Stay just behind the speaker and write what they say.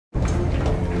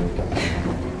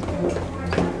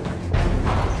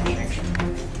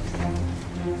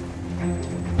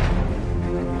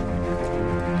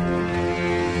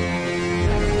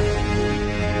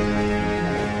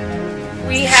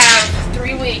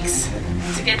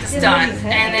to get this done,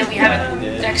 and then we have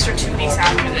an extra 2 weeks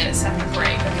after this, after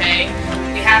break, okay?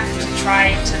 We have to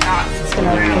try to not fool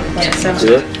around and get as much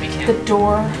done as we can. The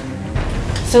door.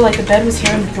 So like the bed was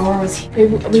here and the door was here.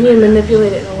 We need to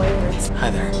manipulate it in a way where it's...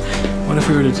 Hi there. What if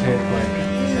we were to take like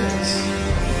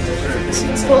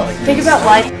this? Well, think about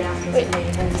light. Wait.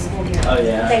 Oh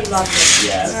yeah. Okay, love it.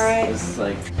 Yes. All right. This is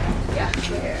like. Yeah.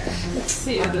 Let's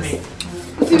see what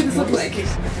this looks like.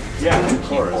 Yeah, of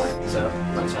course. So.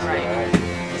 Right.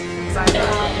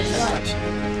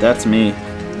 That's me.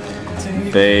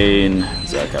 Bane.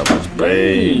 Zach Albert's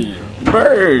Bane.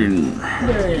 Burn.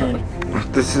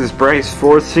 This is Bryce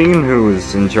 14, who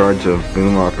is in charge of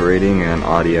boom operating and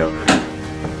audio.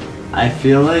 I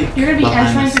feel like You're gonna be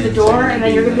entering through the door, and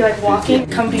then you're gonna be like walking,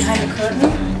 come behind the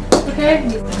curtain. Okay?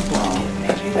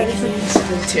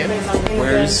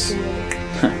 Where's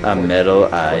A metal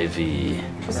IV.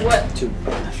 What?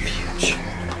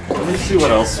 Let me see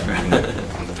what else we can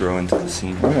throw into the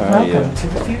scene. Welcome to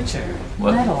the future.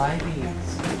 What? Metal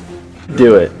IVs.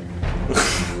 Do it.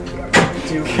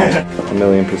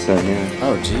 1,000,000%, yeah.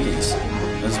 Oh jeez.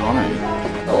 I was wondering.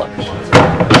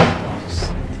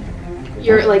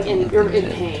 You're like you're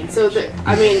in pain. So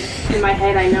I mean, in my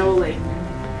head I know like,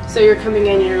 so you're coming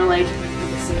in and you're like,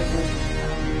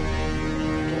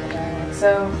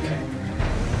 so. Okay.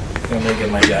 You want me to get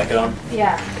my jacket on?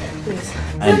 Yeah, please.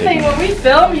 The thing, when we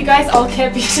film, you guys all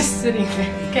can't be just sitting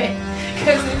there, okay?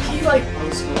 Because if you like,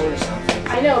 School or something.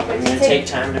 I know, but I'm gonna take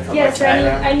time to put yes, my tie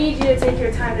around. I need you to take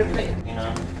your time to put. You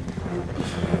know.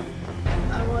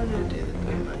 I wanted to do the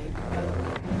boom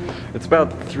mic. It's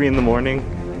about 3 in the morning.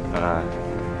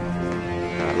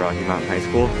 Rocky Mountain High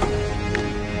School.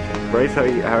 Bryce,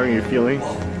 how are you feeling?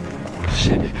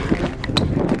 Shit.